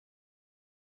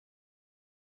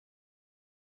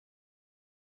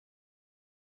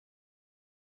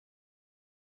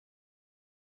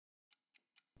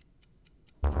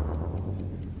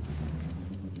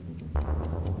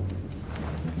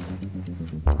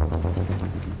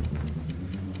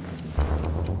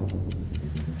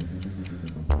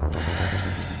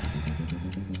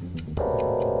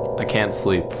I can't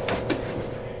sleep.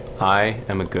 I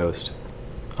am a ghost.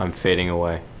 I'm fading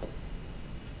away.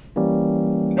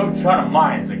 No son of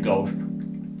mine is a ghost.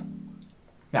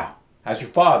 Now, as your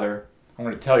father, I'm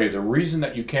going to tell you the reason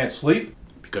that you can't sleep,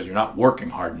 because you're not working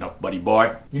hard enough, buddy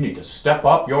boy. You need to step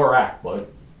up your act, bud.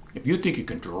 If you think you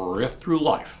can drift through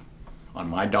life on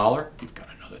my dollar, you've got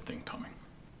another thing coming.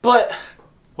 But...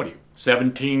 What are you,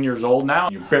 17 years old now?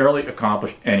 You barely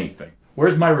accomplished anything.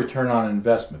 Where's my return on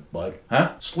investment, bud?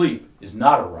 Huh? Sleep is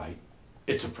not a right,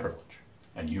 it's a privilege.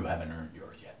 And you haven't earned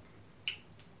yours yet.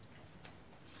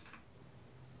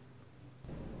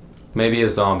 maybe a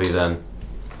zombie then,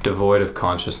 devoid of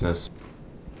consciousness.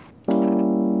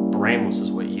 Brainless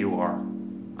is what you are.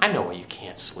 I know why you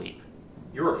can't sleep.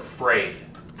 You're afraid.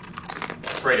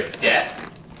 Afraid of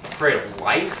death? Afraid of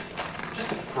life?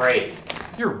 Just afraid.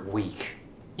 You're weak.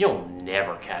 You'll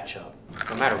never catch up.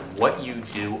 No matter what you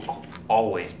do, I'll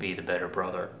always be the better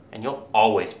brother, and you'll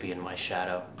always be in my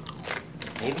shadow.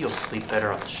 Maybe you'll sleep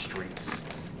better on the streets.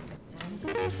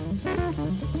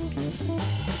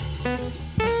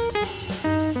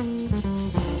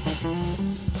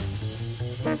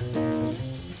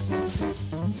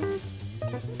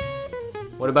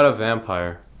 What about a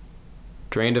vampire?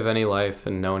 Drained of any life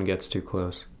and no one gets too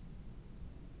close.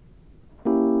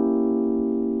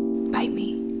 Bite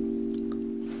me.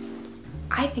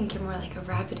 I think you're more like a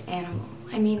rabid animal.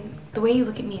 I mean, the way you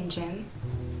look at me in gym,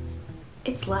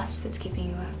 it's lust that's keeping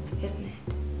you up, isn't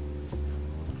it?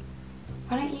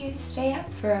 Why don't you stay up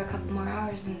for a couple more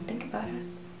hours and think about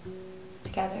us?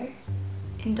 Together,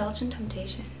 indulge in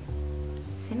temptation,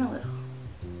 sin a little,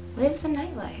 live the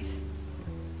nightlife.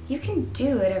 You can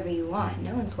do whatever you want,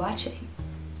 no one's watching.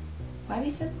 Why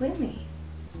be so gloomy?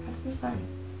 Have some fun,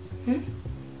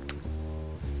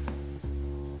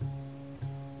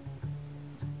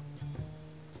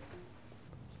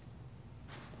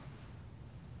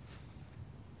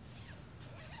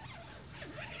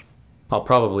 I'll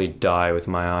probably die with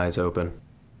my eyes open.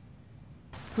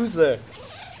 Who's there?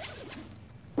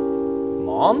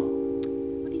 Mom?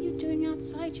 What are you doing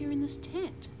outside? You're in this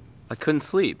tent. I couldn't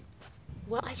sleep.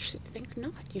 Well, I should think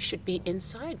not. You should be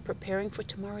inside preparing for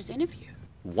tomorrow's interview.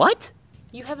 What?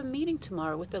 You have a meeting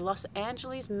tomorrow with the Los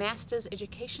Angeles Masters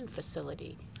Education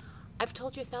Facility. I've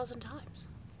told you 1,000 times.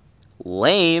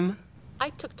 Lame. I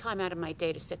took time out of my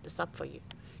day to set this up for you.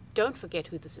 Don't forget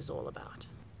who this is all about.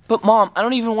 But Mom, I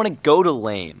don't even want to go to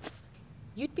Lame.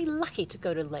 You'd be lucky to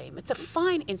go to Lame. It's a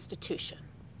fine institution.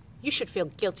 You should feel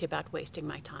guilty about wasting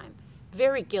my time.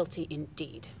 Very guilty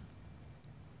indeed.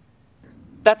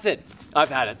 That's it. I've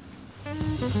had it.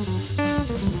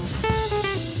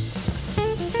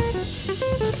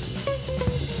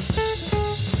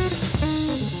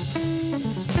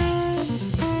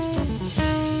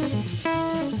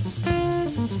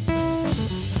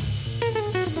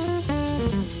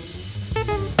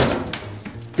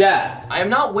 Dad, I am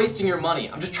not wasting your money.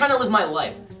 I'm just trying to live my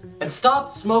life. And stop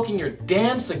smoking your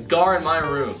damn cigar in my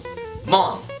room.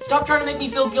 Mom, stop trying to make me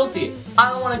feel guilty.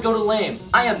 I don't want to go to Lame.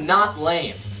 I am not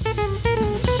lame.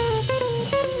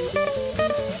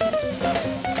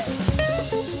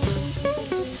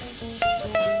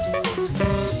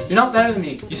 You're not better than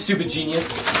me, you stupid genius.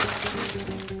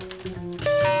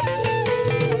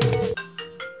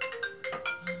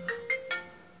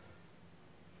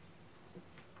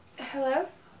 Hello?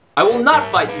 I will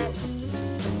not fight you.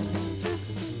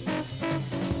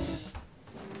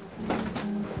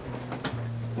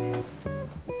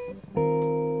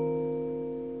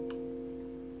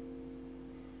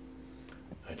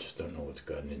 I just don't know what's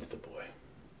gotten into the boy.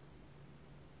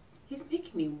 He's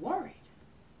making me worried.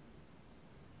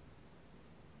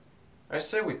 I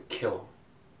say we kill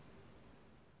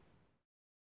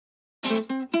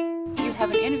You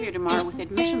have an interview tomorrow with the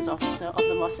admissions officer of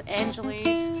the Los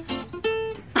Angeles.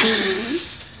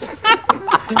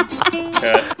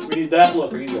 We need that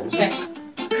look.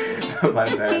 My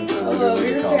parents are I love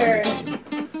literally your calling me. parents.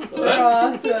 They're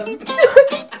awesome.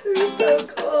 They're so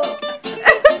cool.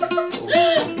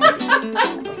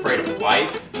 Afraid of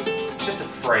life? Just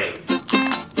afraid.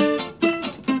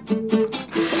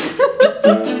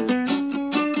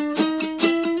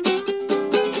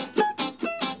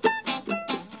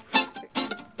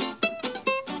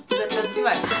 That's too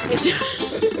much.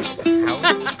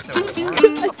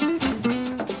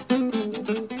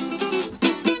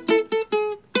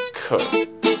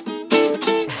 Cook.